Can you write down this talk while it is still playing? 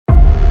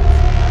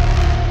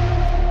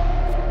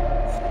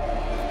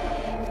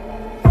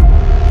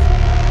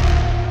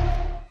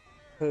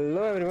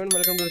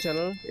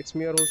Channel. It's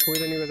me your host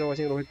Rohit and you guys are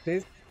watching Rohit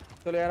please.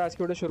 चलो यार आज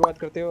की वीडियो शुरुआत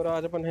करते हैं और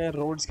आज अपन है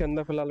रोड्स के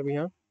अंदर फिलहाल अभी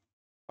यहाँ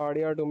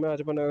आरडीआर 2 में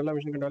आज अपन अगला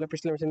मिशन करने वाले।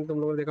 पिछले मिशन में तुम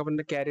लोगों ने देखा अपन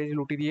ने कैरेज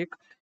लूटी थी एक,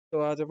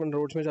 तो आज अपन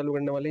रोड्स में चालू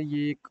करने वाले।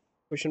 ये एक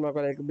क्वेश्चन मार्क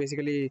वाला एक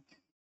बेसिकली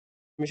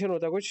मिशन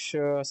होता है, कुछ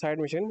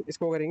साइड मिशन,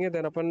 इसको करेंगे।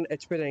 देन अपन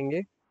एच पे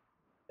जाएंगे।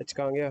 एच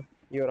कहाँ गया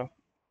ये रहा।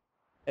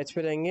 एच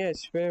पे जाएंगे,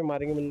 एच पे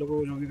मारेंगे बंदों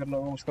को, जो भी करना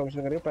होगा उसका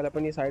मिशन करेंगे। पहले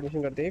अपन ये साइड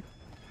मिशन करते हैं।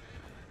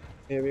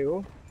 Here we go.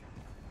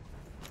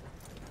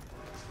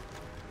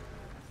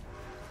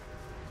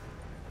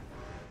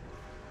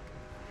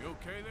 You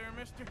okay there,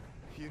 mister?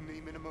 You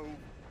need me to move?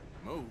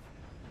 Move?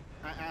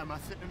 Am I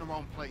sitting in the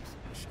wrong place?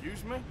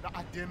 Excuse me? No,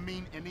 I didn't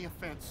mean any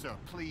offense, sir.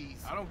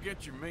 Please. I don't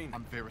get your meaning.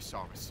 I'm very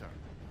sorry, sir.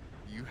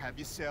 You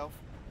have yourself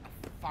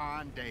a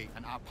fine day,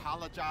 and I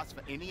apologize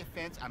for any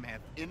offense I may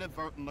have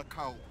inadvertently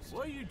caused.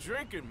 What are you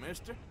drinking,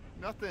 mister?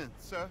 Nothing,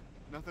 sir.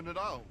 Nothing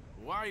at all.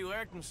 Why are you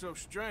acting so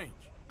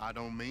strange? I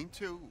don't mean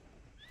to.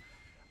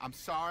 I'm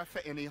sorry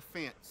for any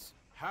offense.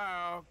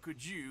 How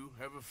could you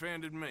have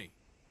offended me?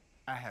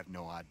 I have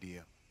no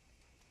idea.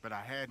 But I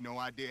had no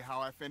idea how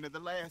I offended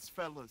the last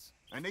fellas.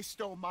 And they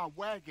stole my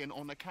wagon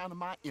on account of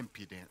my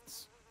impudence.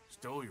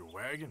 Stole your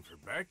wagon for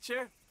back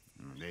check?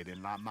 They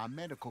didn't like my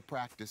medical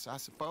practice, I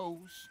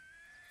suppose.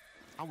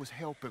 I was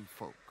helping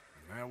folk.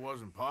 And that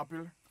wasn't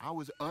popular? I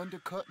was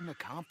undercutting the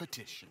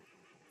competition.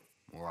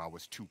 Or I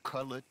was too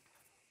colored.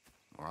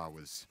 Or I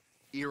was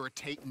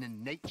irritating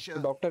in nature.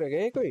 Doctor है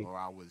क्या ये कोई? Or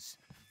I was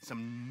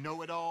some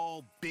know-it-all,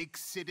 big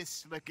city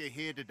slicker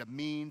here to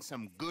demean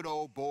some good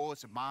old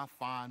boys of my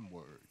fine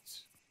words.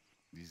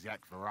 The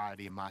exact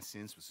variety of my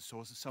sins was the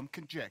source of some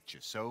conjecture,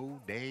 so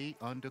they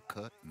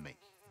undercut me.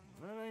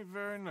 That ain't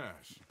very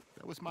nice.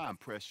 That was my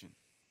impression.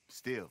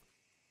 Still,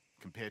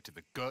 compared to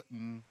the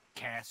gutting,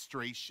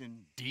 castration,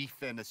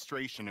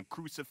 defenestration, and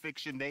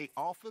crucifixion they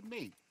offered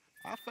me,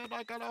 I felt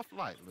I got off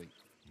lightly.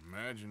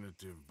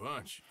 Imaginative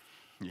bunch.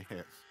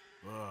 Yes.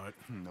 But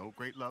No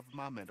great love of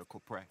my medical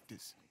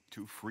practice.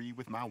 Too free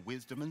with my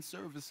wisdom and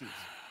services.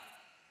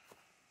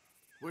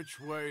 which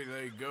way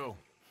they go?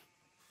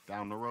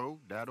 Down the road,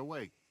 that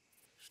away.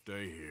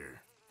 Stay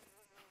here.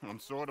 I'm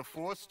sort of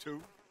forced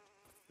to.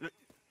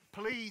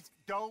 Please,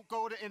 don't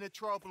go to any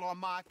trouble on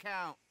my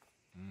account.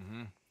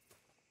 Mm-hmm.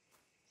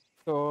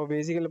 तो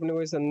basically अपने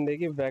को इस Sunday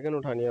की wagon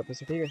उठानी है यहाँ पे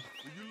से, ठीक है?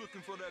 Were you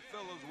looking for that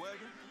fella's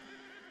wagon?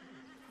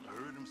 I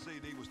heard him say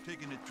they was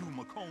taking it to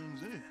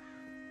McComb's Inn.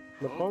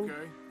 मतलब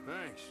Okay,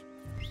 thanks.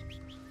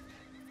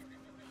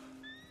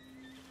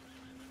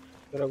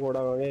 तेरा घोड़ा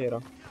कहाँ गया? ये रहा।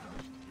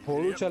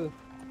 घोड़ू चल।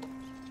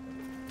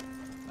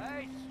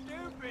 Hey,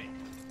 stupid!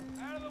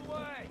 Out of the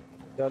way!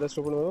 ज़्यादा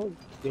स्टूपिड हो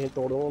यहीं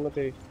तोड़ दूँगा मैं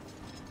तेरी।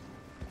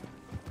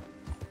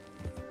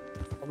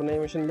 अपना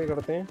मिशन भी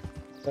करते हैं,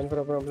 देन फिर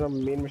अपना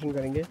मेन मिशन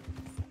करेंगे।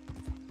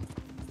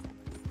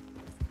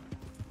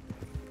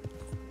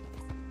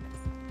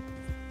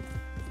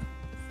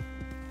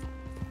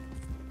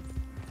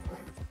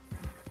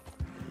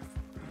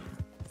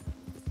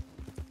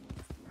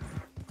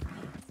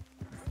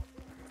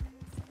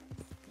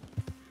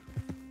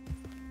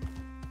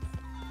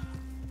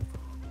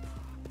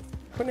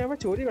 अपन यहाँ पर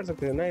चोरी कर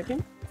सकते हैं ना, I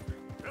think.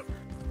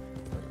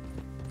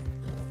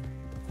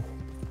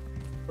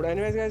 But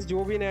anyways guys,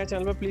 जो भी नया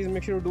चैनल पे please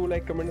make sure to do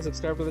like, comment,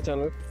 subscribe to the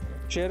channel.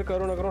 Share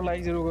करो ना करो,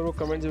 लाइक जरूर करो,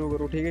 कमेंट जरूर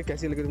करो, ठीक है?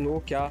 कैसी लगी तुम लोगों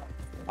को, क्या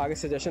आगे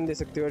सजेशन दे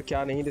सकते हो और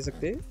क्या नहीं दे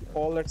सकते,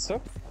 ऑल दैट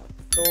स्टफ।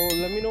 तो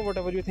let me know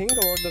whatever you think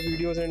about the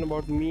videos and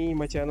about me,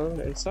 my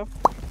channel and stuff.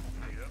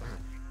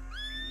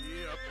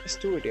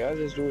 Just do it यार,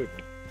 जस्ट डू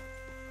इट।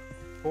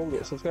 हो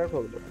गया, सब्सक्राइब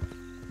कर दो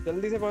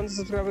जल्दी से, 500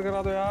 सब्सक्राइबर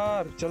करा दो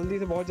यार, जल्दी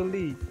से, बहुत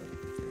जल्दी।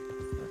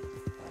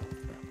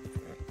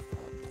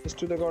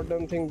 Just do the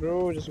goddamn thing, bro.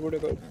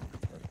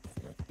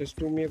 Just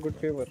do me a good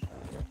favor.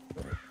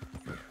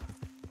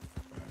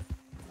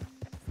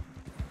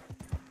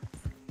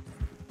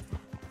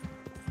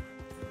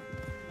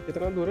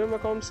 कितना दूर है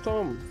मकाम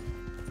स्टॉर्म?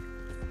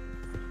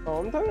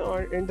 टॉम था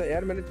और इन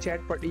यार मैंने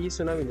चैट पर ये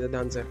सुना भी नहीं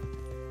ध्यान से।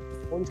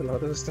 कौन चला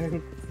रहा था उस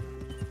टाइम?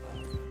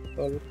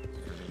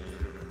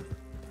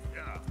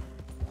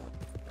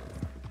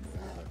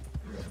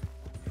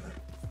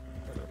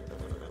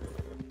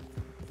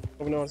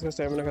 अपने और से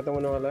स्टैमिना खत्म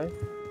होने वाला है।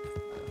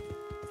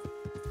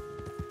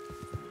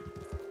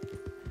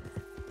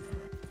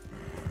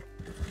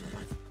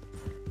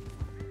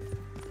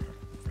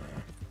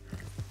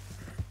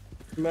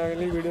 मैं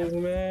अगली वीडियोस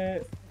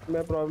में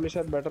मैं प्रॉब्ली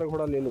शायद बेटर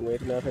घोड़ा ले लूँगा,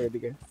 एक नया खरीद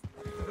के।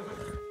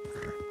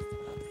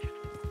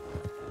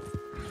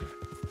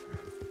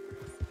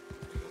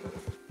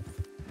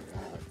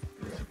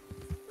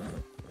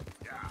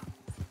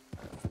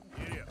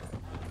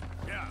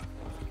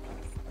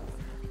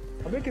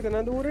 अबे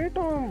कितना दूर है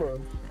टॉम?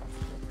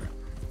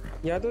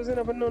 या तो उस दिन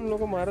अपन ने उन लोगों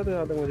को मारा था,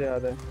 जहाँ तक मुझे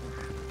याद है।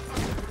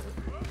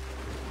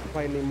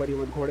 भाई नहीं, मरी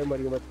मत घोड़े,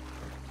 मरी मत।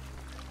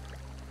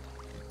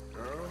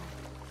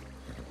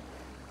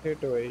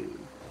 हिट भाई।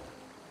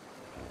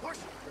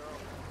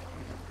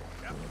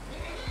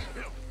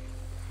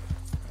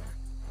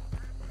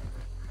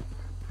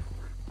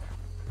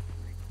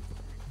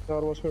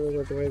 ऑलमोस्ट हो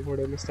जाते भाई,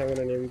 घोड़े में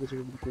स्टैमिना नहीं है अभी कुछ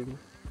भी, बिल्कुल भी।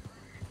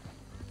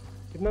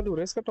 कितना दूर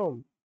है इसका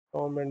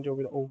टॉम एंड जो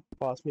भी, ओ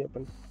पास में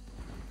अपन।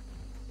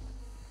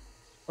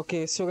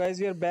 Okay so guys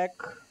we are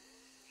back.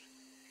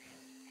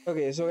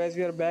 Okay so guys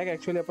we are back.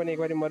 Actually अपन एक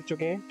बार मर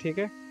चुके हैं, ठीक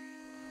है,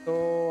 तो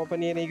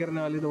अपन ये नहीं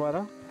करने वाले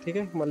दोबारा, ठीक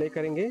है, मले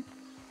करेंगे,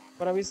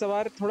 पर अब इस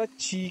बार थोड़ा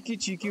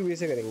चीकी वे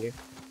से करेंगे।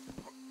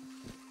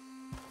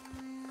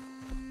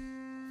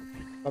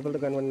 अब तो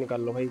गन वन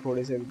निकाल लो भाई,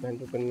 थोड़े से गन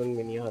वन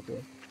भी नहीं हाथ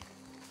में।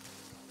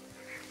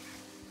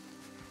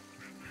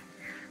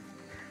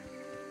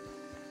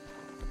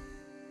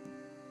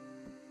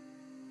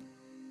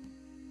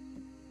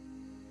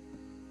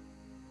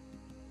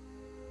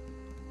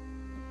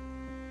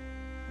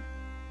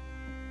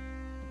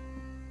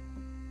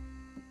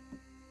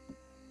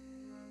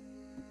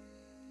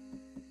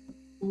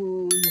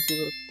 इसी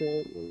को रखते हैं,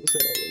 इसे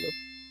रहने दो।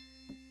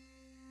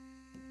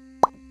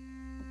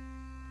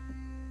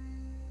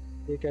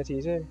 ये क्या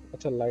चीज़ है?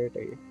 अच्छा लाइट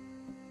है ये।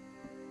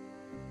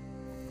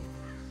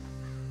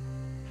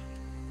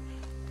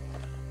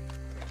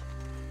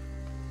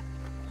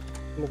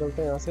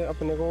 निकलते हैं यहाँ से।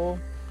 अपने को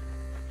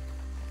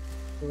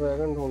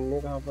वैगन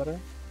ढूंढने कहाँ पर है?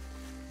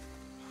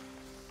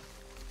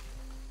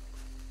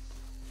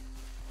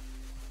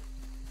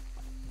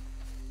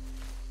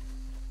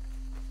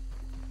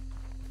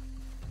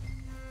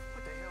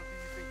 What the hell do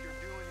you think you're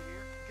doing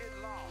here? Get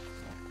lost.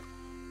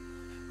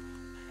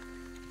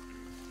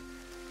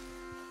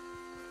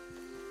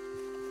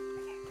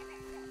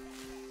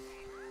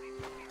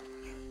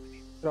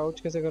 Crouch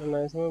कैसे करना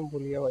है इसमें?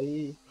 भूल गया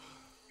भाई।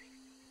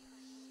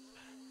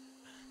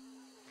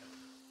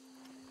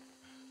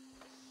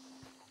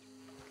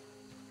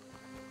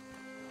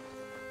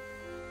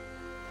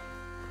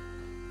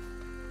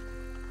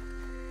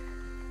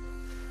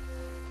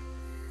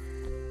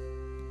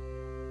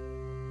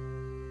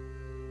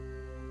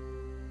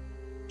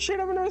 शिट,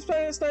 अपने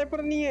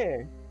स्नाइपर नहीं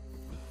है।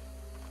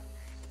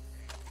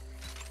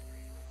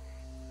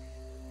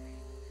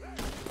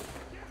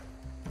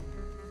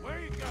 Where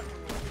you got the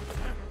one?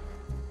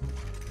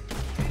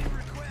 Any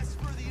requests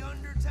for the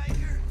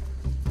Undertaker?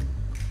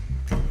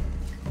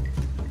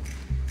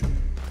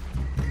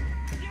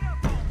 Get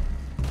up on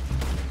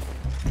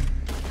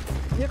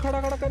ये खड़ा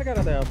खड़ा कर क्या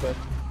रहा था यहाँ पर?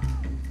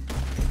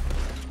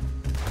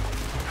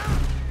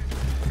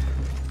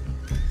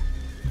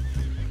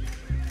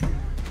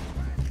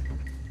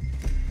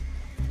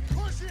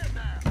 Push it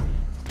now.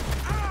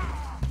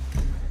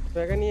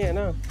 वैगन ये है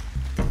ना?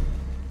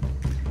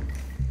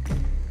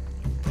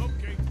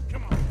 Okay,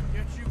 come on.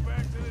 Get you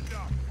back to the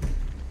doctor.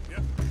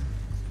 Yep.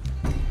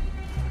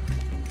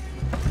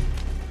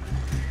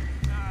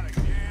 Not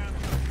again.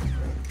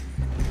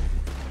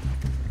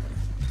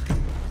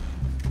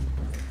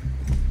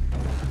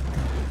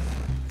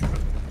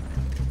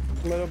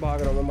 मैं तो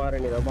भाग रहा हूँ, मैं मारे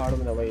नहीं रहा, भाड़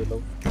में ना भाई ये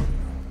लोग।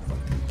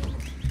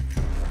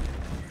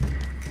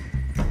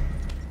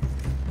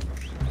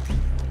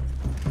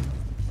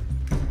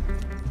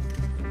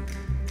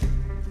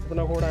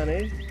 अपना घोड़ा है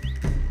नहीं?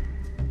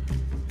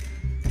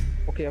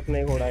 ओके अपना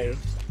ही घोड़ा है।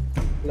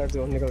 लेट्स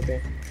गो, निकलते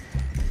हैं।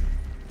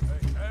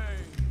 Hey.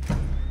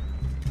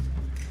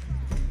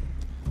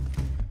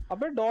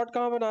 अबे डॉट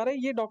कहाँ बना रहे?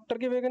 ये डॉक्टर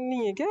के वेगन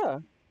नहीं है क्या?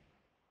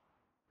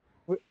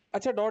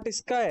 अच्छा डॉट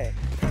इसका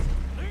है।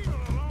 Leave it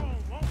alone,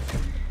 won't you?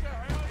 What the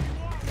hell you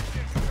want with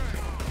this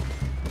thing?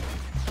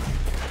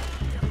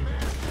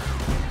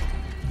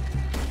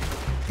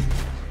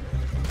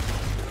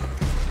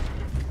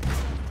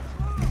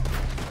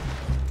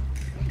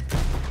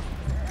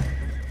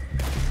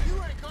 You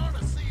ain't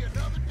gonna see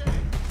another day.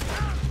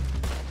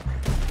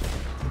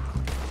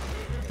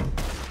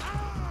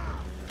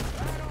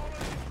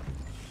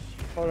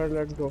 Alright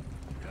let's go.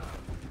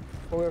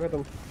 हो गया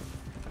खत्म।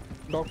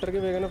 डॉक्टर के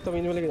वेगन अब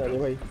तमीज में लेके जानी है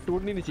भाई,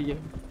 टूटनी नहीं चाहिए।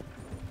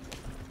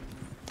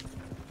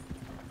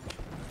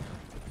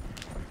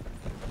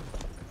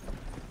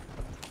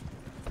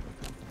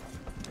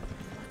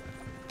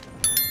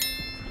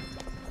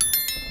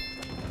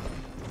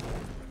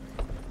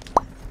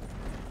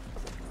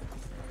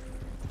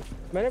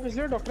 मैंने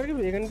पिछले डॉक्टर के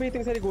वेगन पे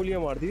इतनी सारी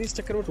गोलियां मार दी थी, इस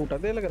चक्कर में टूटा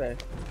दे लग रहा है।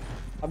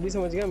 अब भी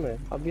समझ गया मैं,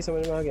 अब भी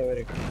समझ में आ गया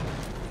मेरे।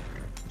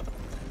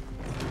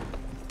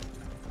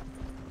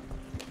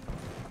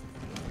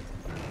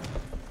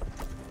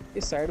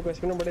 इस साइड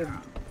क्वेस्ट में ना बड़े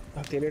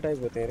हथेले टाइप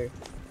होते हैं रे।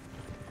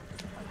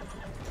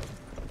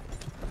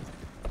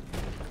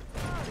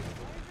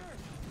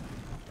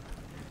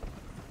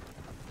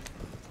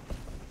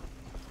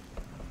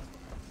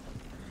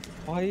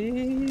 भाई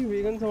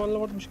वेगन संभालना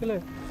बहुत मुश्किल है,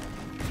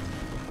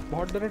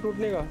 बहुत डर है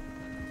टूटने का।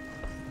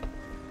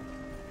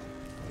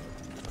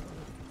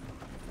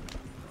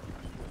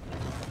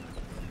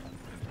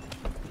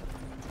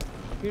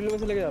 फील्ड में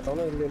से लेके जाता हूँ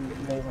ना,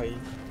 नहीं भाई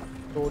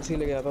रोड से ही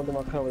लेके जाता हूँ,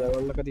 दिमाग खराब हो जाएगा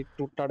वरना कभी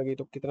टूट टाट गई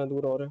तो कितना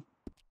दूर और है।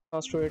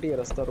 हाँ स्ट्रेट ही है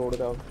रास्ता रोड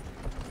का।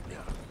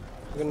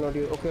 लेकिन नोट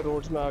ओके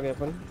रोड्स में आ गए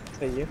अपन,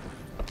 सही है,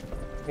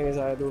 कहीं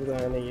ज़्यादा दूर तो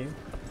है नहीं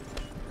है।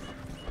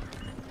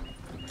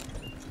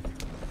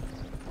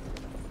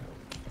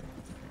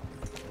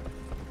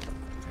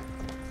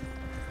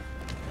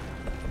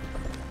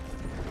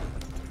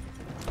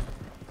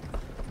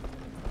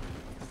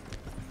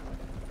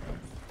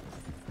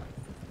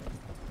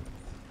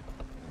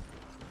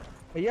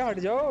 भैया हट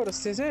जाओ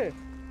रास्ते से,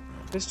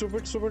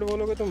 स्टूपिड स्टूपिड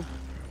बोलोगे तुम।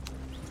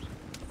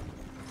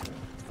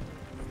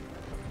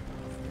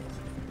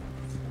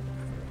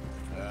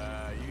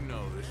 You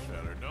know this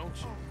fella,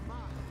 don't you?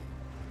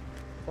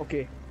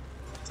 Okay,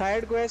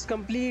 side quest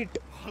complete.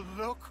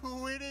 Look who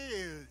it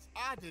is.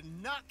 I did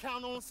not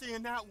count on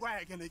seeing that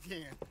wagon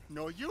again.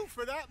 Nor you,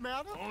 for that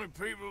matter. Only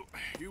people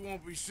you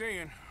won't be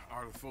seeing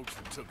are the folks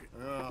that took it.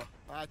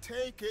 I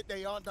take it they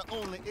aren't the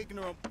only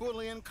ignorant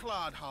bullying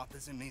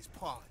clodhoppers in these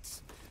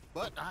parts.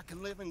 But I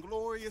can live in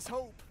glorious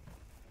hope.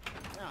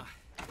 Now,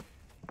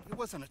 it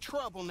wasn't a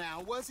trouble now,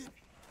 was it?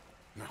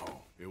 No,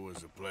 it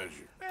was a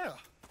pleasure. Well,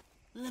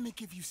 let me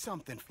give you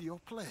something for your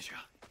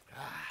pleasure.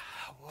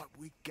 What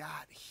we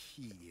got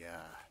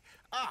here.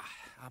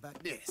 How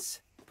about this?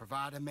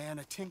 Provide a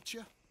man a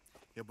tincture,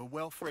 he'll be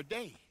well for a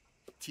day.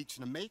 Teach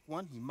him to make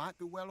one, he might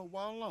be well a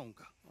while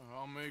longer.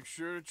 I'll make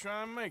sure to try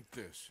and make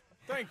this.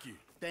 Thank you.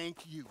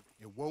 Thank you.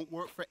 It won't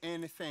work for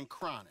anything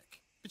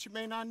chronic, but you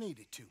may not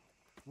need it to.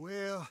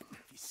 Well,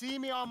 if you see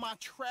me on my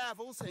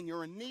travels and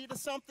you're in need of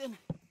something,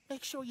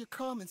 make sure you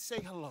come and say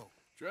hello.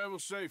 Travel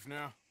safe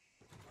now.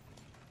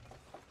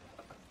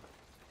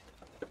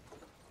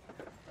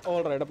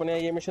 All right, अपन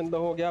ये mission तो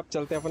हो गया, अब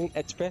चलते हैं अपन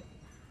H पे।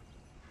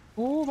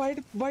 ओ white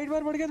white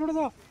बार बढ़ गया थोड़ा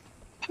सा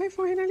भाई,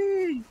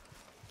 फाइनली।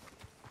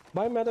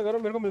 भाई मैं तो कह रहा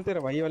हूँ मेरे को मिलते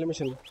रहे भाई ये वाले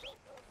मिशन,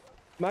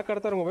 मैं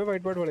करता रहूँगा भाई।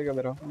 वाइट बार बढ़ेगा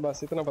मेरा,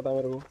 बस इतना पता है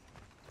मेरे को।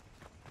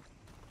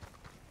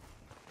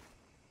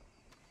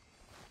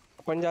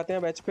 अपन जाते हैं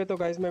अब एच पे। तो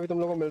गाइज मैं भी तुम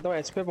लोगों को मिलता हूँ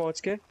एच पे पहुँच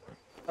के।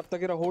 तब तक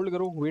जरा होल्ड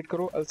करो, वेट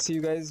करो। आई सी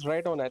you guys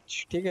right on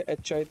H, ठीक है।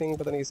 एच आई थिंक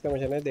पता नहीं किसका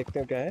मिशन है, देखते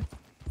हैं क्या है।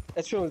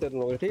 एच पे मिलते हैं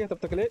तुम लोग, ठीक है। तब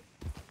तक के लिए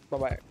बाय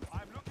बाय।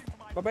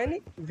 बाय बाय नहीं,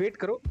 वेट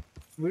करो,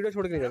 वीडियो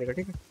छोड़ के नहीं जाने का,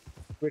 ठीक है।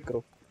 वेट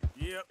करो।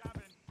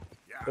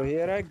 So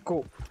here I go.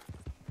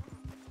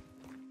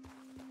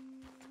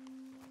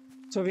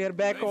 So we are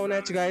back on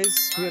H, guys.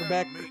 We are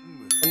back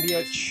on the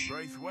H.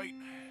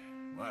 Braithwaite.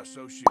 My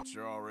associates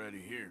are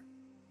already here.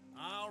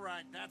 All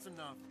right, that's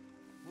enough.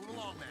 Move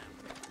along now.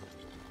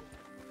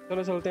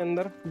 चलो चलते हैं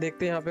अंदर,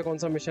 देखते हैं यहाँ पे कौन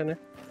सा मिशन है।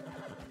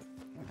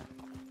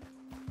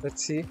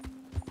 Let's see.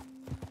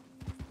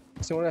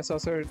 Some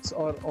associates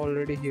are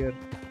already here.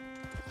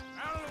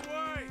 Out of the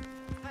way!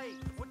 Hey,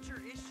 what's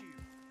your issue?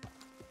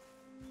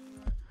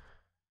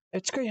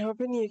 H का यहाँ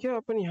पे नहीं है क्या?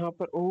 अपन यहाँ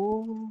पर,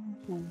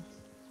 ओह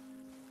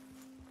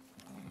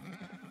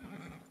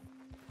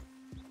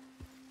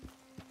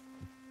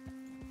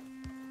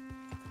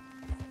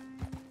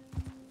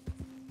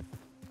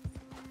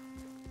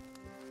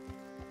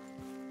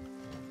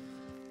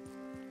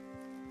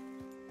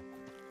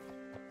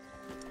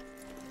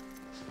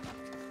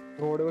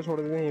घोड़े को छोड़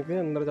देते हैं यहीं पे,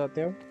 अंदर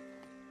जाते हैं।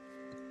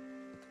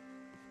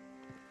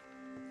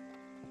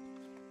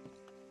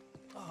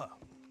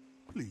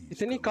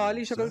 इतनी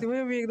काली शक्ल थी भाई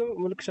अभी,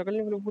 एकदम मतलब शक्ल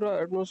नहीं, मतलब पूरा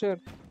एटमॉस्फेयर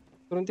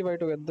तुरंत ही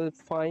वाइट हो गया। The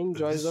fine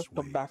joys of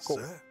tobacco.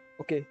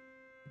 Okay,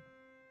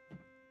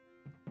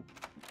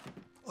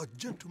 A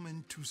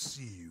gentleman to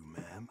see you,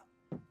 ma'am.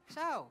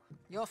 So,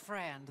 your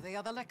friend, the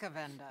other liquor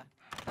vendor.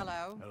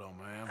 Hello. Hello,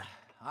 ma'am.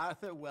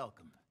 Arthur,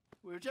 welcome.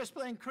 We were just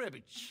playing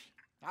cribbage.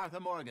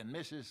 Arthur Morgan,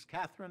 Mrs.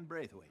 Catherine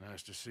Braithwaite.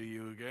 Nice to see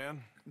you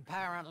again.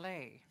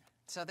 Apparently.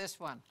 So this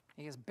one,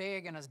 he is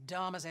big and as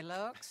dumb as he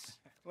looks?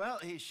 Well,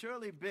 he's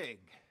surely big,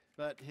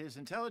 but his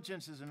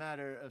intelligence is a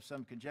matter of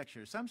some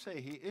conjecture. Some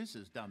say he is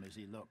as dumb as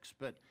he looks,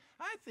 but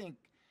I think,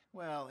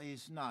 well,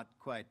 he's not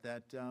quite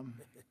that dumb.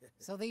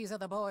 So these are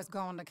the boys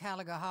going to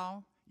Caliga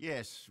Hall?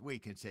 Yes, we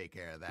can take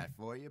care of that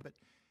for you, but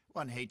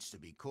one hates to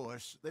be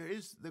coarse. There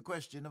is the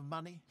question of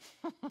money.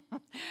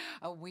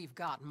 Oh, we've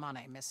got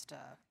money, Mr.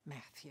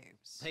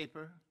 Matthews.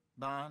 Paper,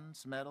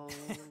 bonds, metal.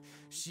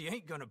 She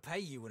ain't gonna pay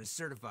you in a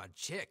certified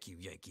check, you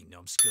Yankee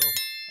numbskull.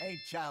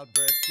 Ain't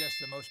childbirth just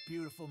the most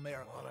beautiful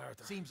miracle?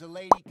 Seems a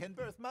lady can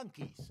birth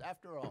monkeys,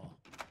 after all.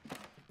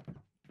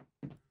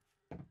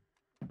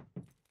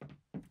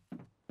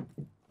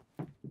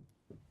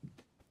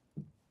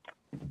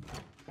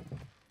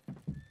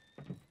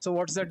 so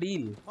what's the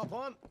deal? Hop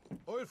on.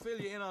 I'll fill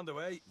you in on the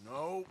way.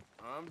 No,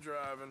 I'm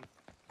driving.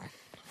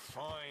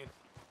 Fine.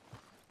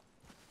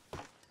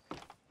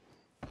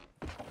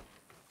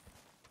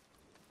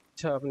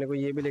 अच्छा, अपने को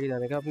ये भी लेके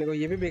जाने का, अपने को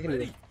ये भी देखने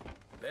Ready?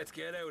 Let's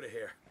get out of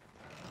here.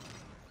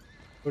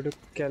 go to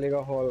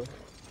Caliga Hall.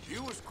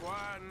 You was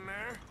quiet in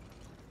there.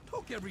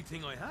 Took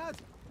everything I had.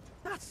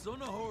 That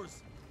son of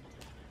hers.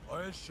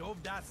 I'll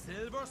shove that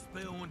silver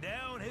spoon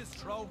down his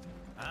throat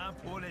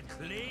and pull it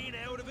clean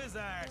out of his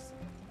arse.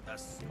 The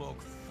smug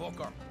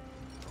fucker.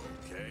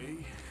 Okay.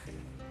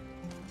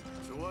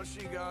 So what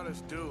she got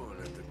us doing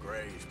at the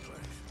Gray's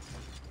place?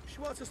 She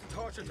wants us to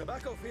torture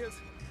tobacco fields.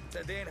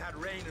 Said they ain't had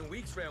rain in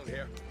weeks round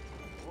here.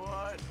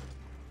 What?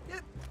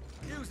 Yep,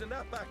 using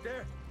that back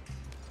there.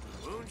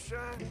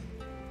 Moonshine?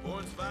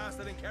 Burns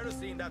faster than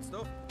kerosene, that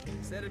stuff.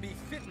 Said it'd be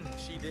fitting,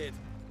 she did.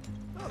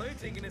 All I'm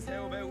thinking is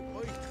how about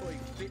I try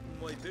fitting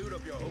my boot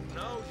up your hook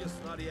now, you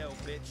snotty old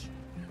bitch.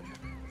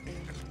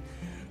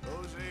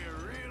 Hosea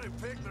really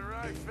picked the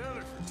right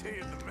fella for tea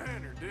at the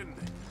manor, didn't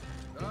he?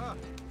 Ah,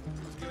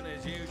 he's giving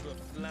his usual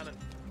flannin'.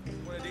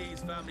 One of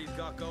these families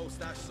got gold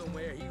stashed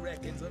somewhere, he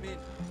reckons. I mean,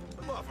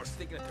 I'm all for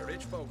sticking it to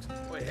rich folks.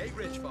 I hate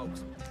rich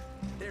folks.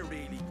 There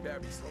really better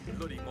be some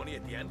bloody money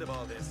at the end of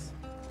all this.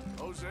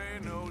 Jose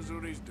knows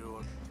what he's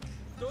doing.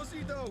 Does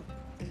he though?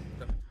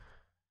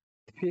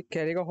 फिर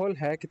carry का hall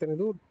है कितने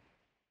दूर?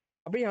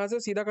 अबे यहाँ से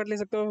सीधा cut ले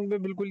सकता हूँ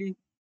मैं बिल्कुल ही।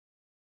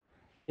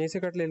 यहीं से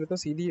कट ले लेता हूँ,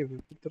 सीधी है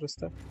बिल्कुल तो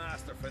रास्ता।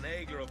 Master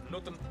finagler of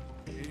nothing.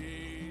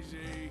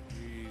 Easy,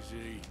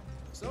 easy.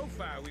 So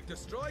far, we've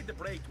destroyed the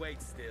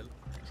Braithwaite still,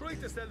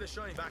 tried to sell the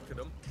shine back to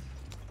them.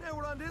 Now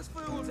we're on this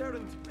fool's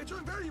errand, which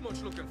I'm very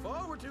much looking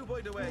forward to,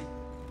 by the way.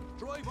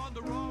 Drive on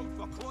the road,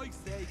 for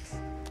Christ's sakes.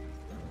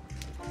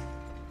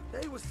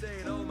 They was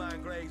saying old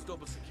man Gray's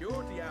double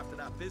security after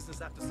that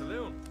business at the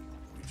saloon.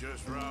 We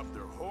just robbed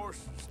their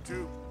horses,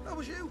 too. That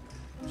was you?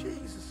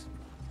 Jesus.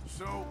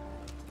 So,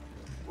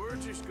 we're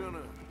just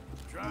gonna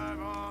drive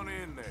on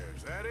in there,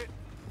 is that it?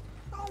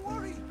 Don't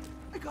worry,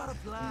 I got a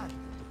plan.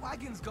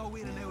 Wagons go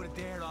in and out of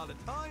there all the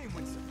time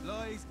with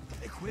supplies,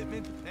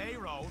 equipment,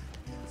 payroll.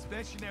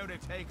 Especially now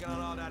they've taken on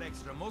all that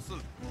extra muscle.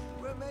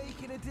 We're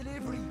making a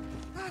delivery,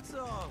 that's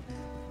all.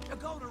 You're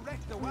going to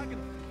wreck the wagon.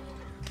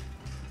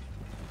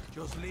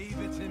 Just leave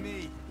it to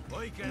me.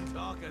 I can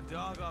talk a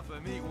dog off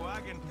a meat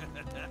wagon.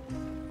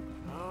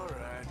 All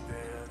right,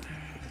 then.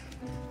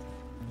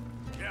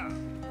 Yeah.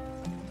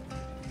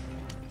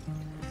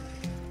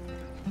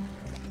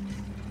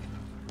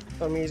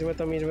 तमीज में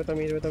तमीज में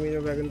तमीज में तमीज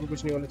में wagon को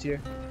कुछ नहीं होना चाहिए।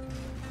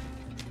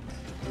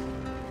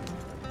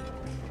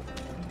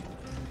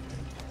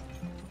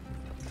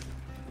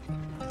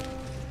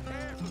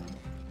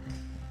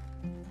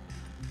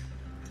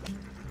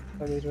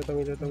 तमीज में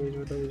तमीज में तमीज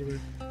में तमीज में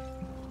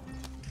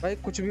भाई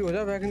कुछ भी हो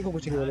जाए वैगन को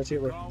कुछ नहीं होना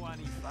चाहिए। Go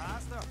any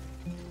faster.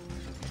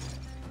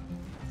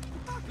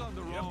 Back on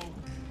the road.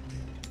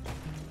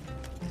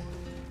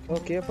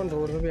 Okay upon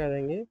road पे भी आ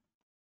जाएंगे।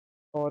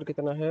 और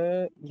कितना है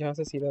यहाँ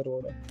से सीधा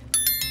रोड है।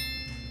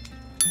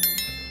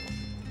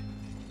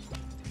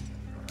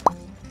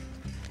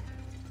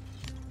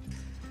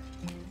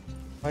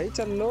 भाई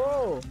चल लो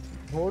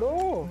घोड़ो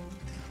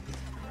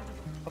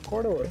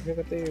पकड़ो ऐसे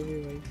करते हैं ये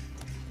भाई।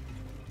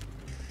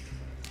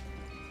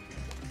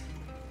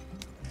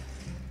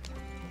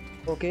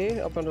 ओके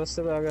अपन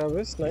रास्ते पे आ गया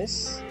बस। Nice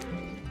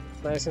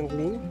nice and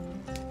clean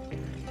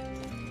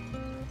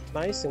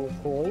nice and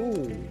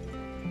clean.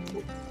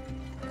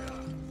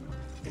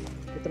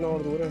 कितना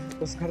और दूर है?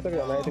 बस घर तक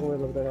जाना है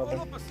मुझे लगता है यहाँ Hold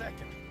पे। up a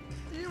second.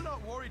 You not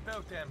worried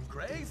about them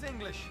Greys,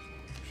 English?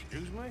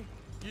 Excuse me?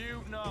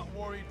 You not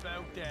worried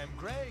about them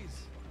Greys?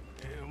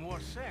 In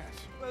what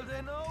sense? Well,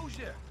 they knows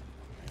you.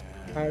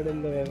 Hide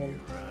in the wagon.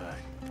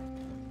 Right.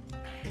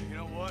 You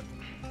know what?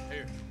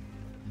 Here,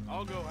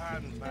 I'll go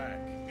hiding back.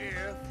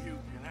 If you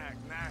can act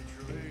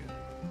naturally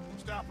and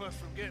stop us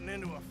from getting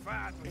into a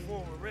fight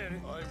before we're ready.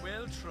 I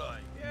will try.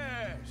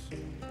 Yes.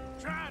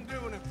 Try and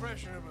do an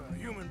impression of a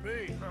human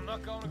being. I'm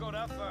not going to go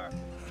that far.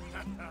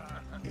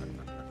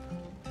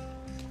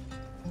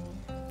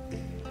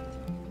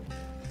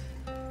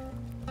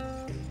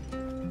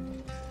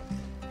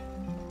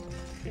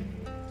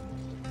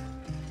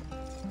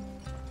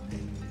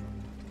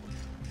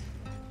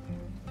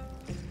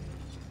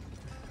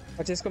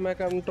 अच्छा इसको मैं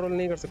control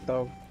नहीं कर सकता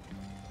हूँ।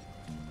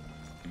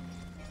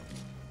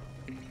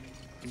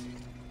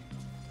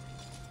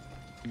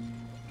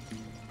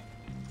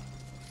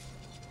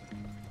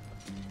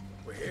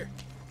 We're here.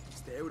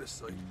 Stay out of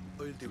sight.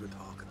 I'll do the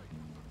talking.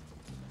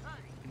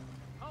 Hey,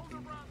 hold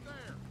him right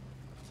there.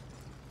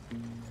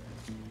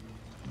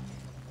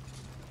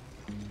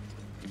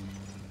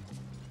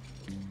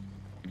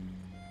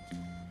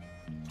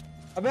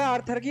 अबे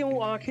Arthur की वो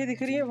आंखें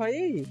दिख रही हैं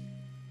भाई।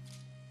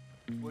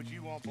 What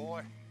you want,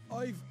 boy?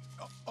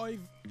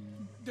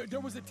 There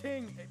was a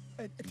thing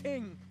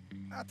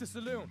at the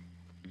saloon.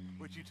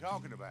 What you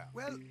talking about?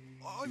 Well,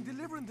 I'm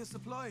delivering the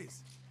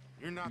supplies.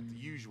 You're not the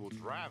usual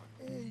driver.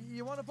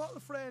 You want a bottle,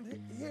 friend?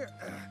 Here.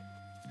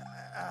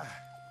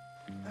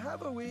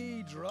 Have a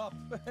wee drop.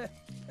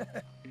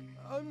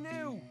 I'm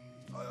new.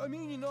 I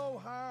mean you no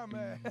harm.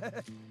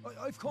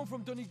 I've come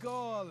from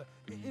Donegal,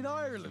 in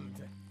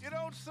Ireland. You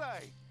don't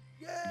say.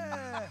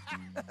 Yeah.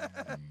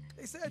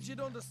 They said you'd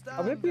understand.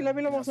 अबे पीला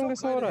पीला मौसम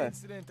कैसा हो रहा है?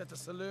 Incident at the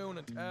saloon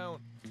in town.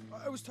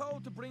 I was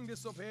told to bring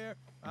this up here.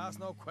 Ask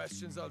no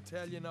questions, I'll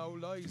tell you no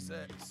lies.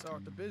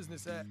 Sort of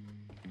business.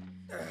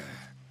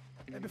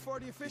 Before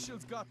the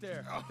officials got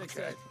there, they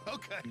said.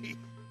 Okay.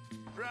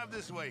 Drive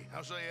this way.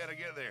 I'll show you how to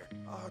get there.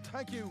 Oh,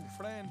 thank you,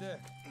 friend.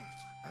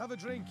 Have a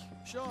drink,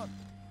 Sean.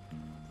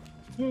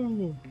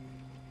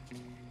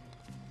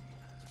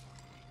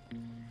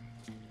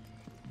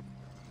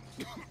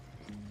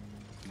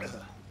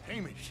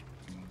 Hamish.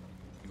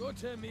 Good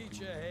to meet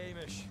you,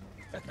 Hamish.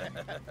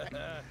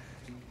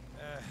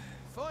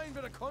 Fine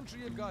bit of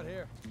country you've got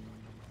here.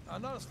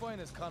 Not as fine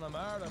as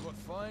Connemara, but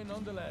fine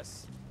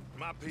nonetheless.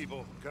 My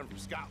people come from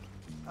Scotland.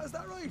 Is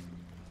that right?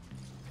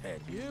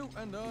 And you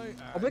and I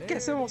are अबे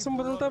कैसे मौसम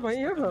बदलता है भाई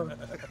यहाँ?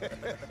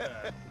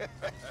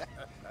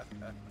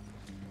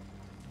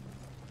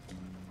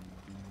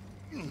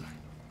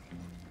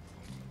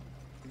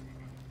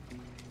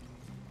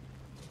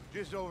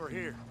 Just over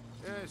here.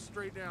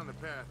 Straight down the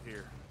path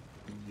here.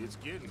 It's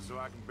getting so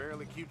I can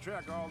barely keep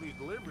track of all these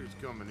deliveries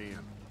coming in.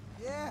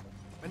 Yeah,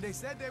 and they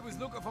said they was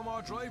looking for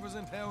more drivers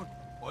in town.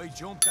 I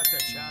jumped at the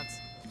chance.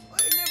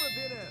 I've never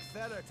been a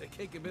fella to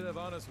kick a bit of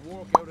honest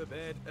work out of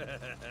bed.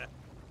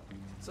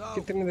 So,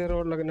 कितनी देर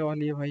और लगने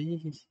वाली है भाई?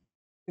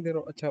 कितनी देर?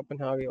 अच्छा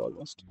अपन आ गए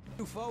almost.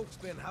 you folks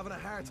been having a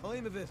hard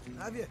time of it,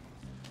 have you?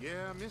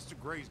 Yeah, Mr.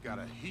 Gray's got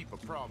a heap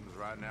of problems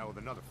right now with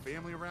another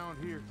family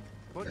around here.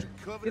 Bunch of ये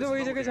covetous तो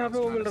वही जगह जहाँ पे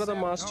वो मिल रहा था lowdowns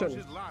trying master. to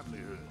sabotage his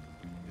livelihood.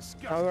 हाँ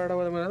Disgusting. बैठा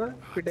हुआ था मेरा ना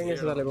पिटेंगे इस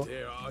साले को.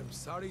 Dear, I'm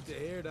sorry to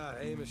hear that,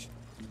 Hamish.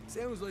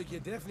 Sounds like you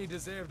definitely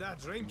deserve that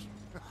drink.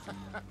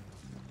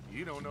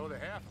 You don't know the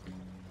half of it.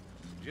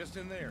 Just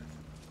in there.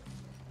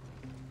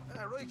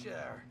 Right you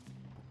are.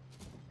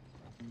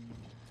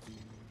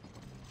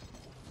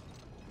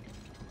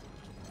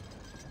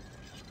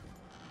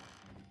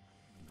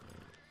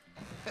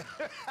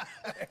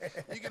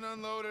 You can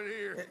unload it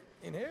here.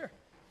 In here?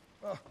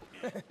 Oh,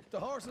 the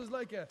horse is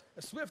like a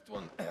swift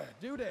one,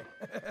 do they?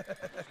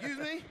 Excuse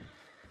me?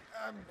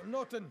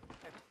 Nothing.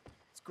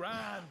 It's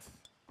grand.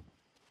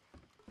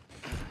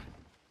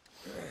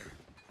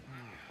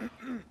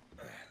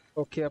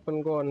 Okay,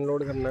 अपन को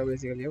unload करना है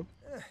basically अब.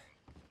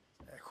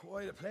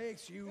 Quite a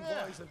place you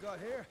boys have got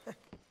here.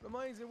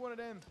 Reminds me of one of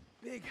them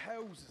big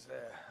houses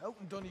out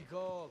in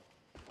Donegal.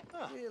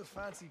 Real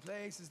fancy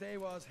places they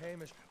was,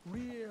 Hamish.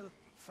 Real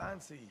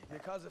fancy.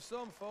 Because if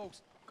some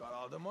folks got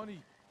all the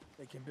money,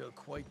 they can build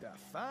quite the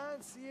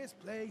fanciest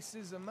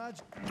places.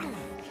 Imagine.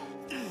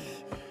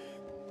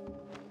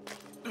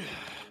 You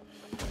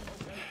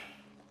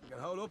can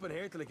hold up in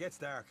here till it gets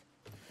dark.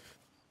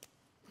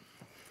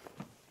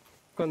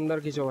 अंदर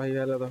खींचो भाई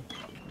पहले तो.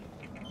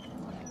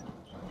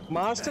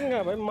 Master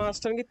का भाई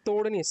master की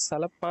तोड़ नहीं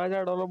साला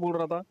 $5,000 बोल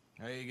रहा था.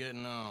 How you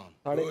getting on?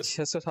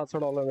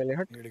 $600-700 मिले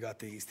हट. Nearly got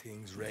these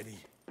things ready.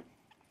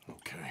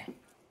 Okay.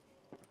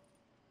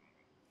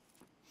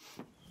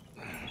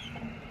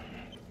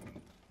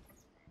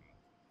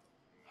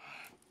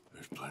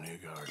 There's plenty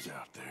of guards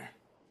out there.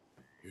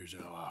 Here's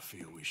how I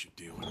feel we should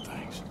deal with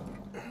things.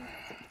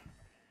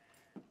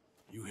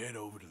 You head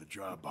over to the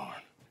dry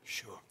barn.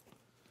 Sure.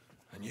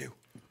 And you?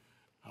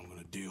 I'm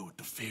gonna deal with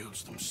the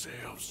fields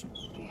themselves.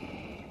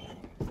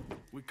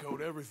 We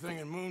coat everything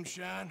in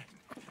moonshine,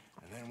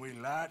 and then we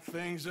light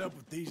things up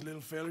with these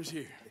little fellers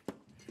here.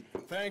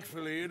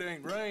 Thankfully, it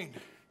ain't rained,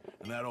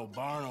 and that old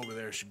barn over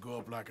there should go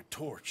up like a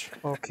torch.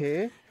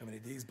 Okay. How many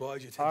of these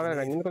boys you uh taking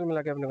गया in? नींद को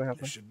मिला के अपने को यहाँ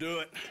This पे. should do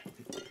it.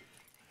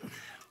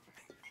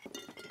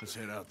 Let's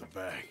head out the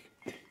back.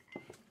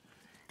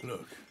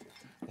 Look,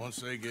 once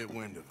they get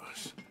wind of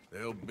us,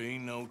 there'll be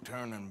no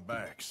turning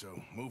back, so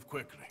move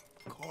quickly.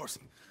 Of course.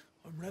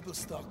 I'm rebel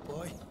stock,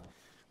 boy.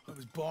 I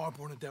was born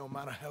burning down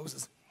manor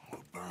houses.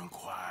 We'll burn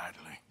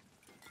quietly.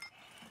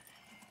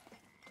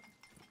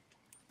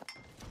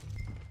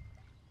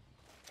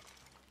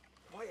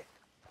 Quiet.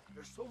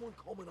 There's someone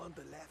coming on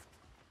the left.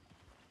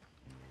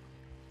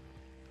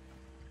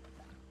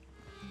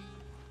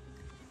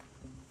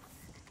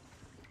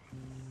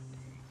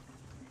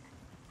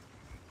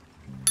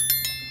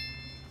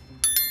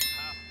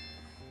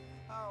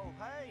 Oh,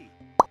 hey.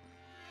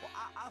 Well,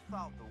 I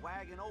thought the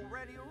wagon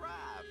already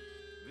arrived.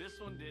 This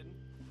one didn't.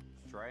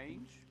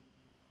 Strange.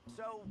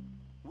 So,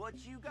 what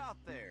you got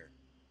there?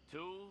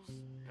 Tools,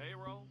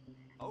 payroll.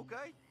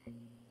 Okay.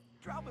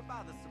 Drop it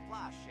by the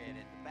supply shed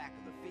at the back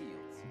of the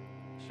fields.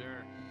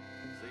 Sure.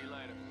 See you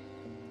later.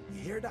 You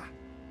hear that?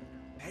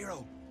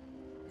 Payroll.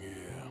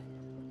 Yeah.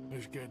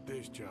 Let's get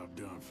this job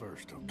done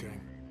first, okay?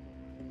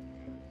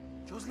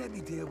 Just let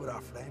me deal with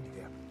our friend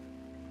here.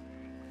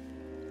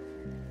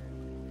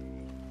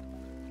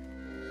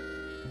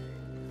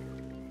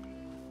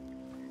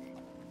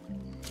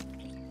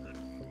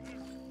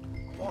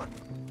 Come on.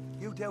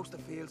 You douse the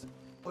fields.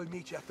 I'll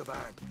meet you at the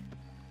barn.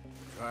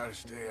 Try to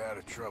stay out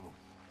of trouble.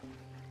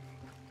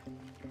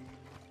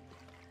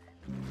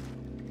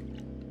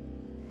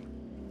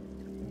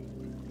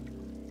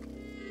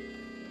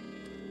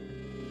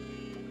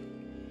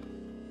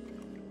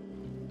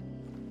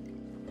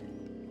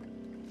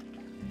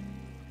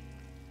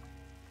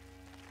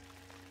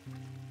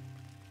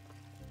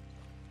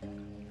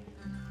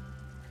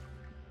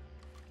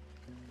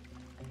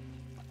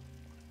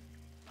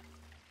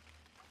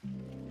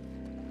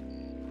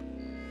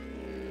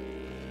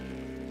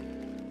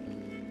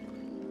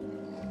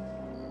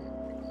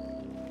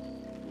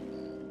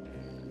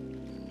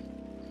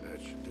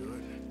 That should do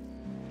it.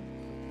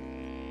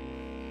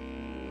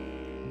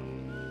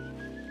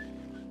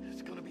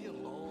 It's gonna be a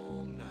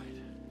long night.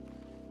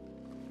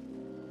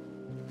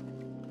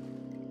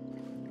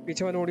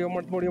 पीछे मत मुड़ियो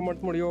मत मुड़ियो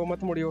मत मुड़ियो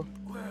मत मुड़ियो.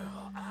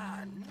 Well,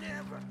 I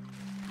never.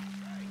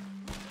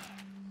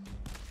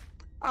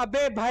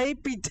 अबे भाई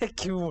पीछे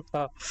क्यों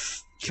मुड़ा?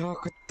 क्या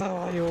कुत्ता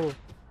भाई हो?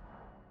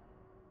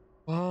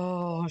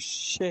 Oh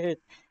shit.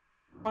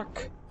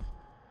 Fuck.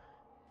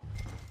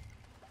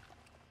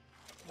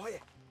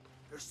 Quiet.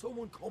 There's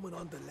someone coming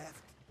on the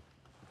left.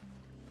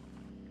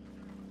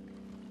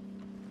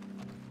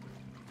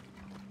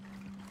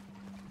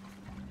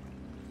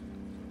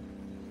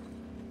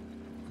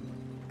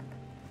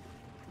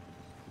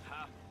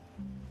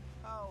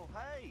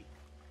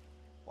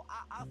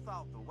 I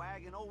thought the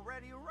wagon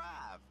already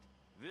arrived.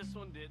 This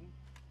one didn't.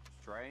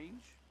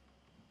 Strange.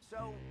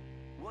 So,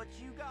 what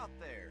you got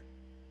there?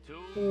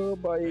 Tools, Oh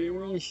boy.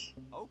 payroll.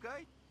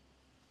 Okay.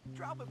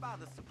 Drop it by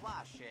the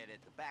supply shed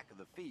at the back of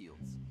the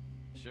fields.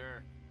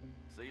 Sure.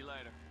 See you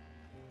later.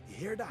 You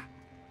hear that?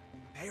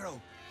 Payroll.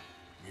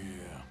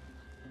 Yeah.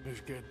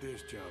 Let's get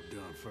this job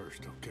done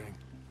first, okay?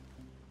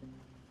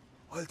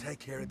 I'll take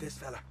care of this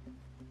fella.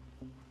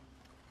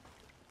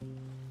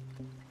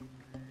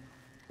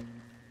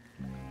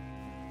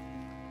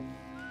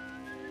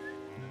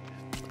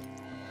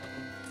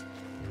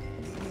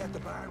 Meet me at the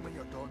barn when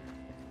you're done.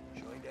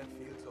 Shine them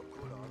fields up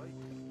good, all right?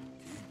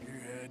 Keep your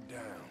head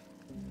down.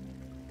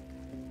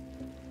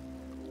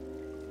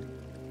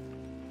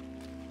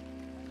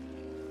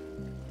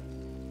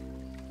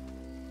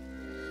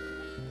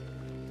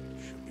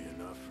 Should be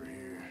enough for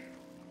here.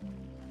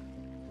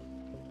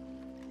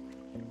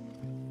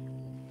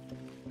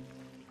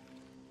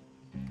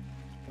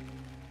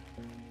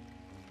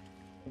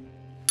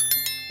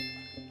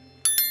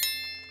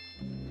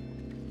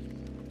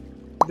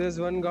 There's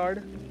one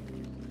guard.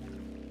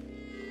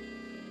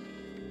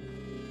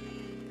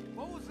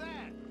 What was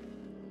that?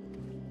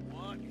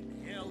 What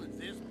in hell is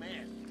this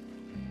mess?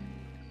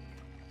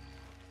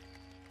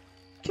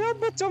 क्या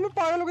बच्चों में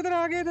पागल लोग इधर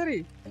आ गए इधर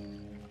ही.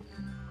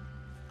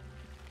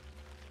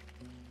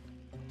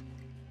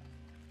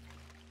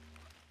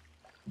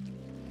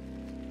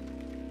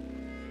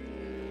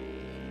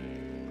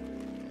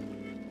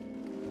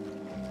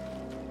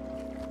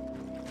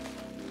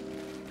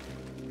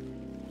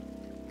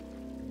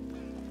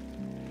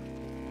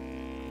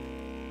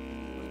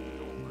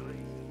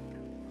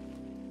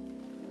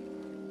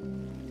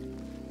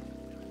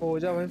 हो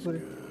जा भाई पूरे.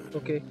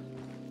 ओके.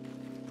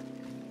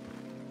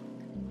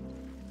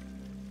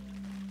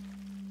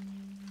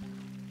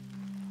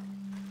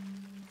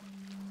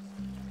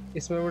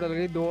 इसमें वो डल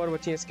गई. 2 और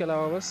बची हैं इसके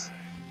अलावा बस.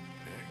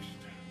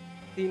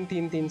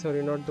 तीन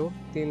सॉरी नॉट 2,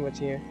 3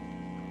 बची हैं.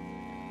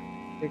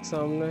 एक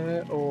सामने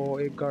है. ओ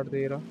एक गार्ड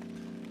दे रहा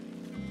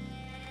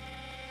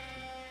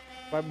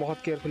भाई.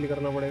 बहुत केयरफुली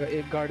करना पड़ेगा.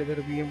 एक गार्ड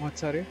इधर भी है. बहुत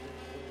सारे.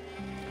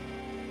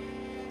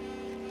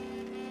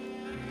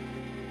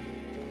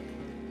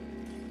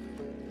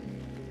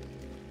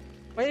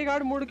 भाई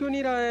गार्ड मुड़ क्यों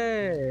नहीं रहा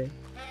है?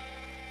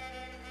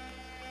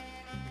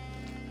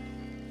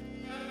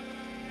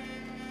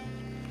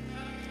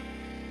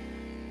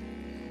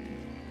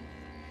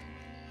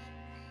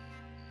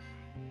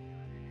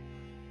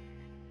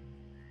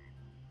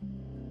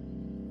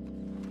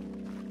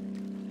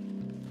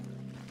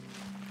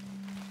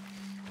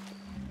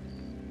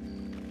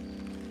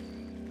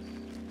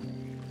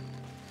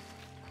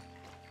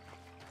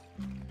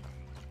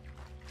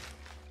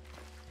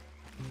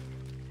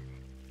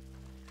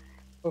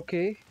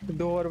 ओके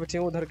 2 और बचे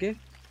हैं उधर के.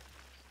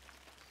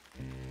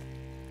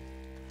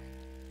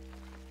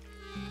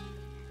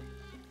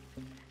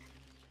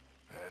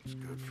 That's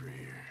good for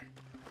here.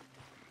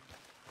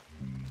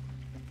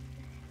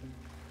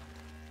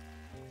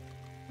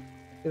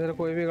 इधर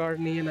कोई भी गार्ड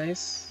नहीं है.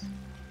 Nice.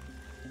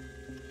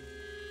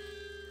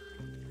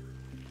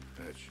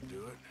 That should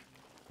do it.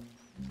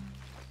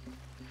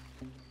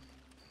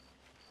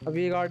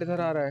 अभी ये गार्ड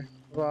इधर आ रहा है.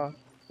 वाह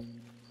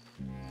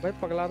भाई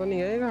पगला तो नहीं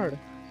है ये गार्ड.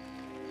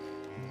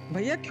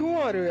 भैया क्यों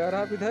आ रहे हो यार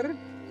आप इधर?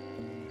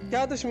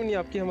 क्या दुश्मनी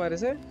आपकी हमारे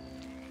से?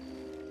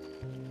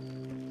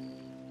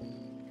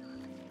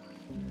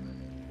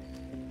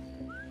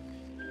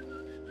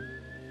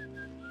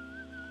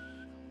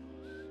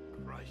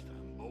 Christ,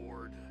 I'm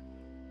bored.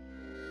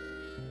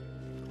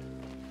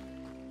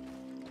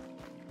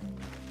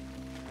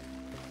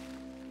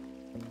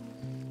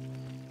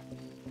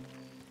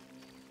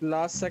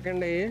 Last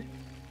second है ये.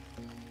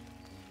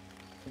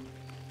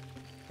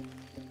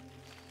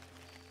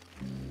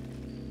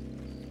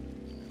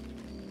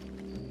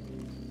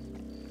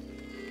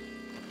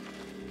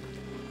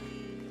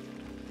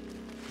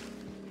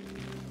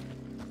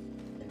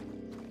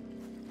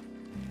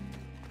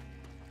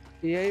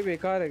 यही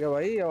बेकार है क्या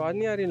भाई? आवाज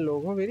नहीं आ रही इन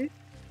लोगों को मेरी.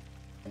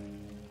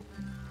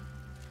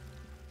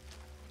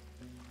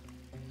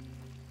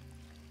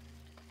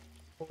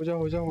 हो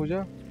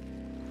जा.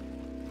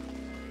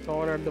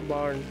 Someone at the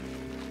barn.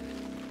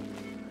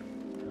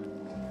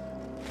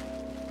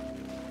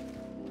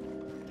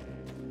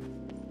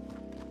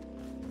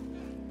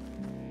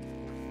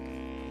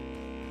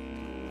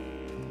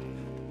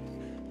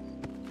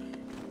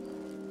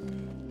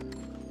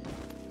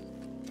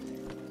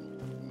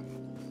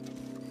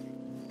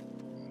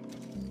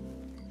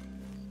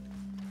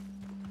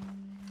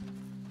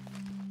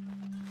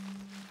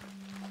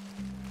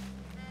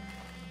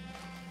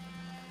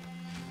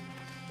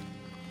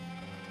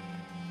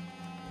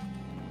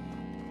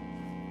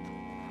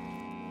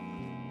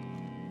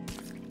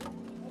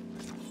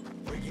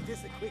 Give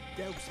this a quick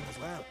dousing as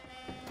well.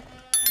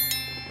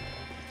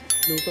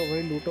 लूटो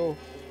भाई लूटो.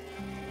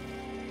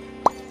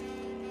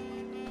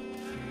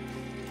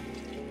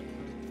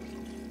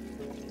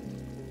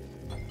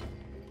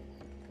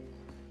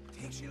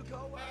 Think she'll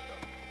go well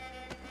though?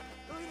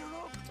 Line her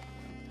up.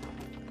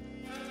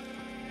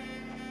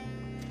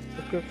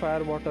 Equip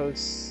fire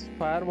bottles.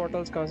 Fire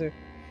bottles कहाँ से?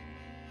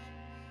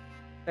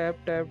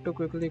 Tap to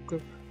quickly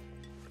equip.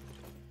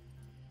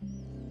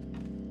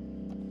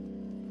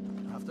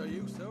 After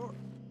you, sir.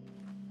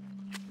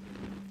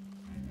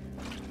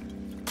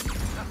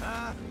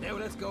 Now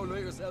let's go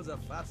light yourselves a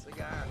fat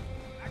cigar.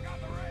 I got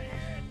the right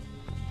hand.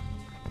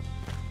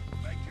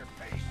 Make your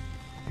peace.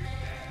 You're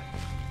dead.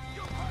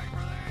 You'll pay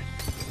for this.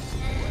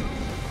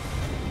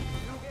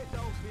 You get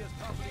those for his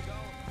property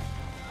going.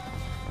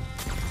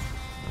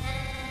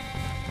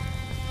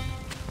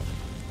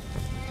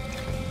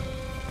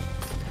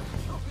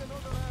 Look,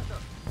 another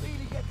ladder.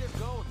 Really get this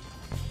going.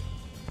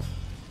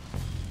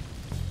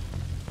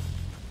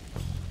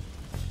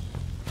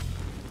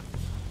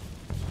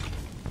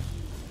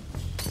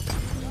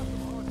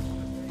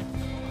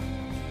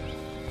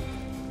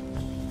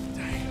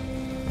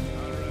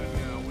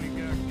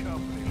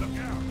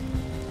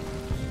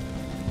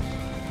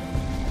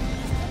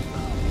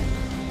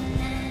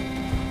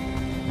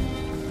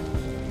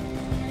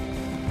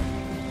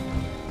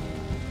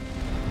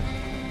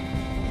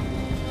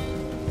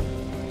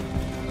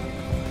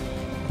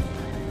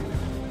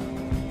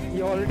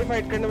 ये already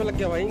fight करने में लग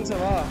गया भाई इनसे।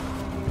 वाह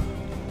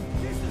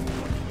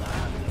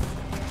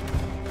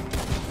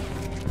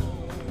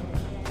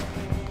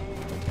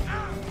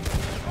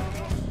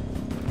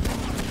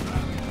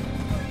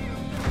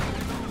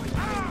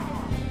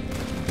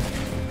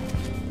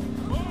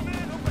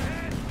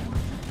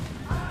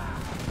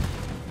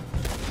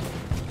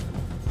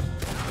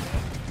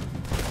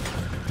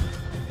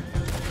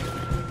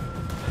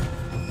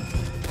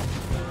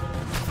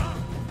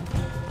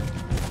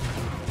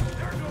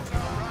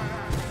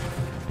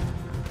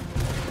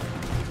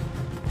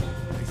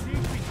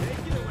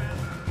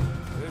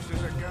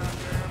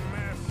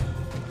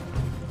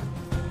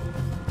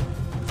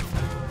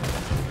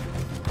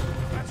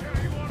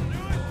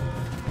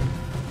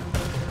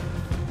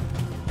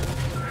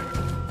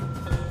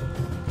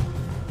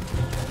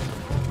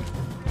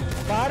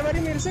बार बार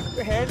मेरे से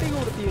हेड ही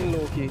उड़ती है इन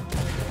लोगों की।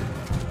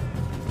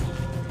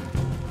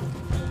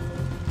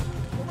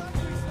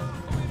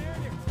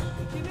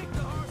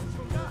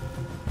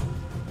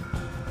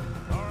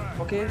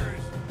 ओके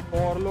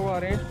और लोग आ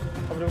रहे हैं।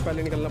 अब जो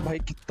पहले निकलना। भाई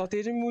कितना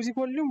तेज है म्यूजिक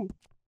वॉल्यूम।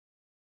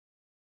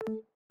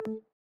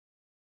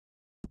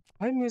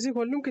 भाई म्यूजिक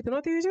वॉल्यूम कितना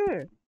तेज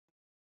है।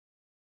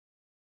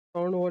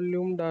 Sound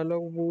volume,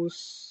 dialogue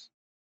boost,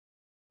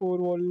 score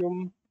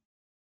volume.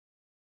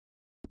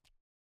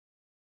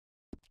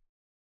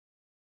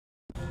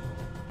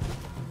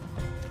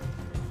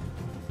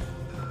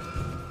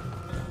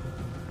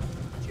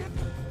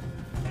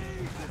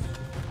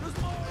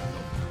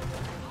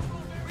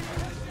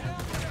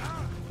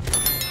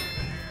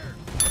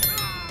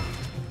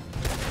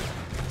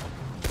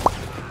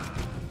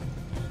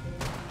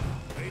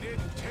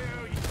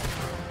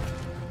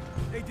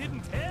 They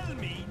didn't tell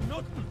me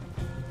nothing.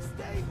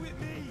 Stay with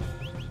me.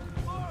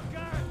 More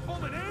guards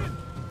coming in.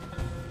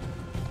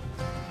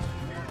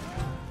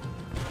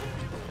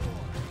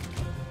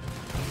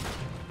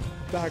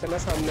 हटना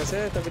सामने से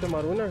तभी तो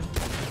मारूं ना।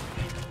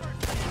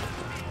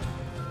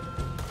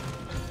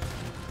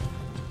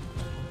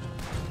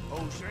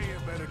 Hosea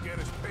better get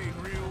us paid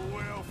real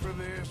well for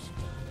this.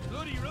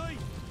 Bloody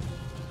right.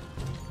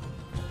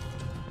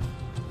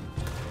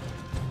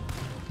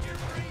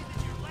 You're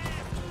breathing your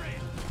last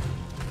breath.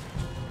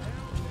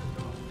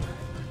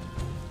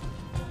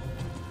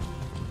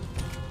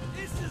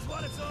 This is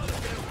what it's all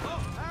about.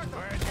 Oh,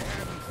 Glad you're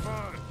having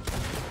fun.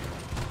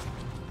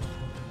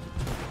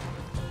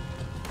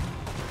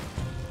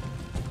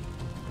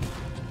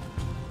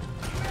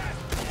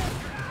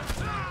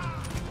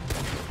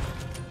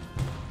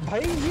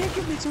 भाई ये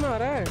क्यों बीच में आ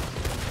रहा है?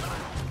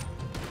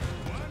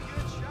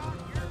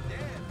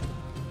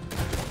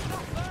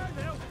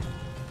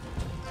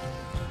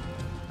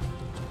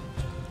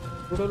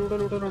 लूटो लूटो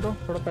लूटो लूटो,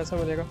 थोड़ा पैसा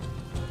मिलेगा।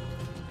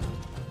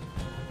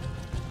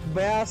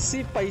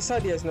 82 पैसा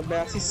दिया इसने,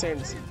 82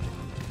 सेंट्स।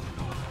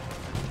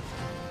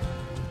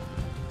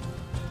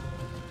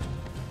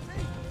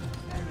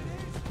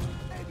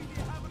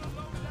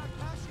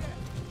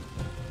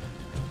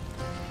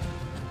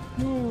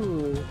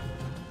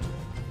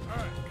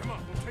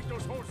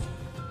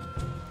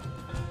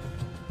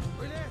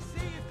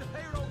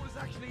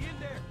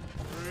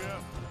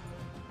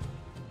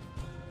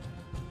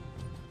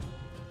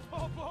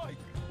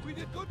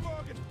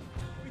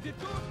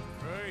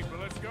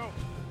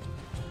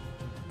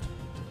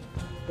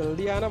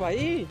 जल्दी आना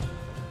भाई।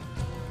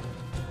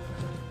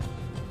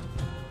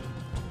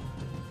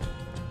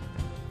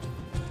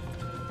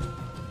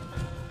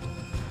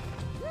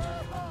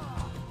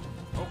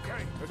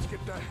 Okay, let's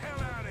get the hell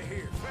out of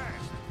here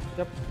fast.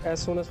 जब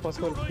as soon as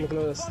possible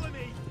निकलो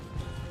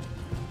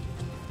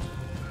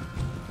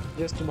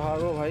जस्ट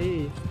भागो भाई।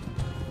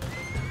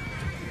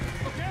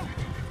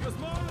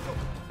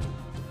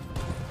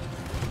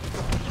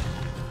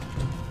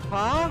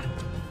 हाँ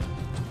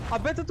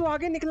अबे तो तू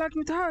आगे निकला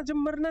क्यों था जब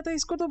मरना था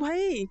इसको? तो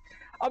भाई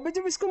अबे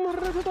जब इसको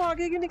मरना था तो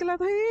आगे क्यों निकला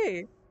था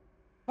ये?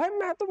 भाई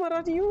मैं तो मरा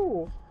नहीं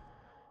हूँ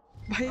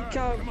भाई।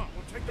 क्या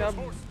क्या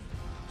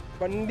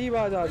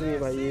बंदीबाज आदमी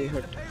भाई ये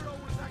हट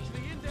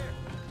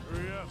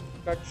Hurry up.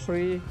 Cut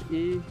free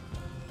E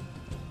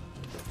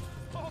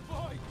Oh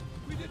boy,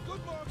 we did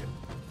good, Morgan.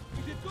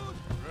 We did good.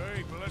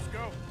 Great, well, let's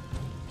go.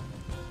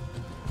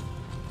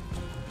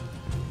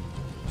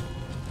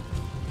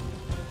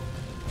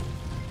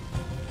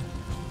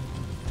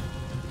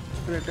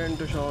 Return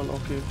to Shawn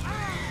okay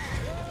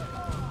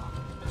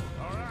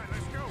All right,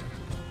 let's go.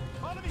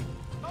 Follow me.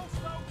 Don't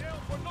slow down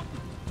for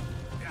nothing.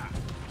 Yeah.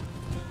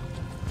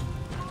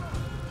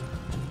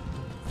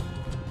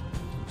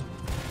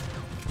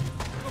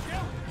 Look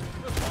out.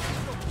 There's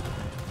monsters.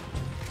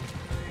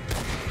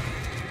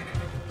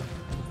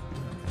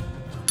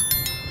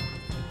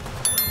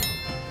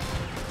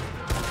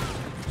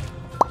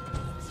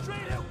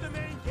 Straight out the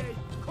main gate.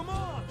 Come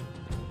on.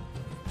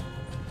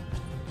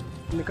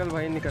 निकल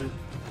भाई निकल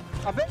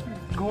अबे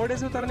घोड़े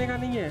से उतरने का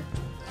नहीं है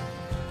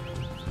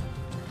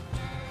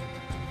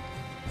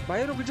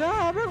भाई रुक जा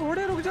अबे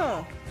घोड़े रुक जा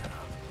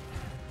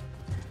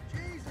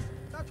Jesus,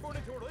 that turned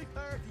into a right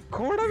party.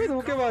 घोड़ा भी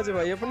धोखेबाज है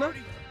भाई अपना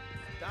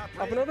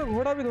अपना तो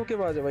घोड़ा भी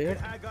धोखेबाज है भाई हट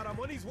I got our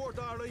money's worth,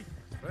 all right.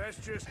 Let's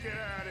just get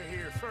out of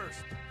here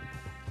first.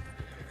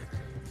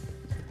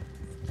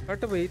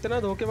 हट भाई इतना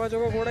धोखेबाज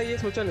होगा घोड़ा ये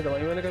सोचा नहीं था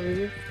भाई मैंने कभी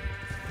भी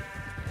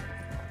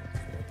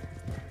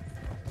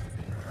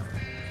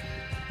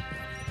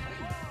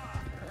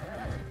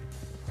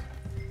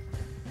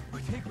I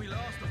think we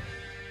lost him.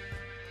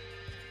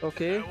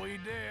 Okay Yeah, we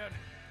did.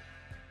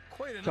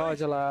 Quite a क्या night.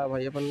 चलाया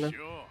भाई अपन ने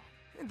Sure.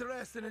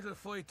 Interesting little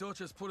fight Dutch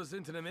has put us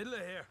into the middle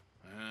of here.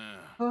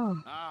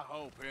 I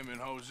hope him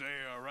and Jose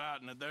are right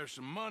and that there's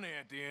some money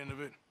at the end of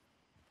it.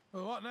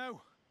 Well, what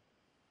now?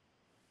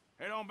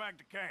 Head on back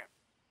to camp.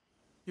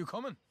 You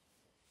coming?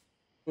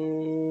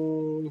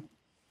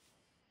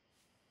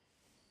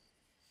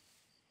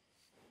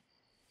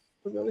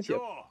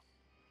 Sure.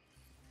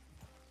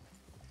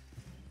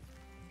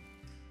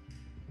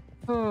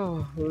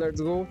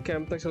 Let's go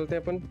camp तक चलते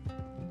हैं अपन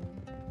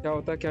क्या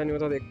होता है क्या नहीं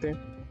होता देखते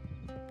हैं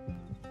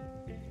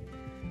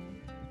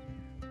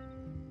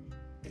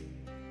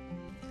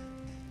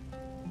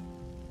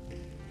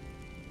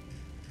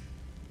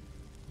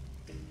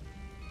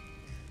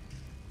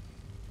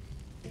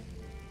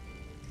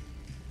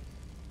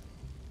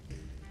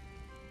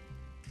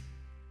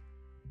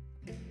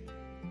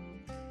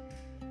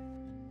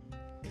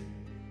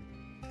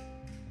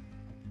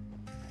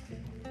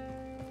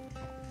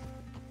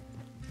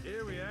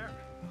Here we are.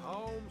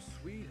 Home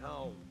sweet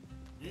home.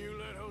 You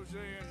let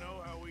Hosea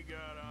know how we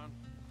got on.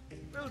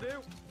 Will do.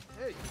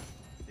 Hey,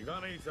 you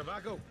got any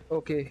tobacco?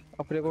 Okay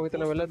अपने को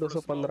कितना मिला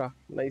 215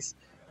 नाइस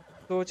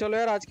तो चलो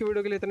यार आज की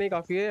वीडियो के लिए इतना ही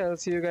काफ़ी है I'll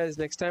see you guys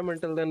next time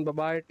until then bye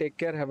bye take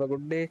care have a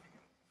good day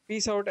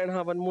peace out and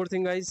have one more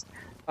thing guys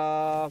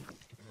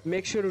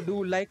make sure to do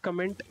like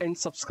comment and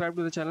subscribe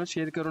to the channel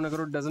share करो ना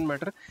करो doesn't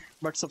matter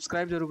but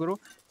subscribe जरूर करो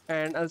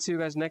and I'll see you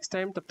guys next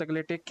time तब तक के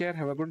लिए take care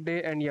have a good day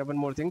and yeah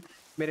one more thing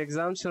मेरे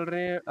एग्जाम्स चल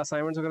रहे हैं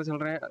असाइनमेंट्स वगैरह चल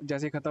रहे हैं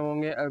जैसे ही ख़त्म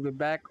होंगे I'll be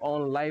back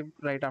on live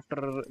right after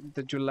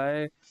the July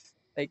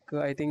like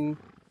I think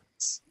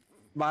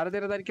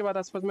 12-13 तारीख के बाद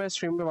आसपास मैं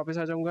स्ट्रीम पे वापस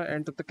आ जाऊंगा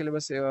एंड तब तक के लिए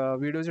बस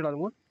वीडियोज ही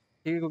डालूंगा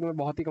ठीक है क्योंकि मैं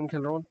बहुत ही कम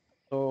खेल रहा हूँ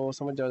तो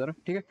समझ जाओ जरा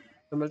ठीक है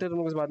तो मिलते हैं तुम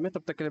लोग इस बाद में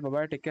तब तक के लिए bye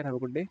bye take care have a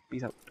good day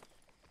peace out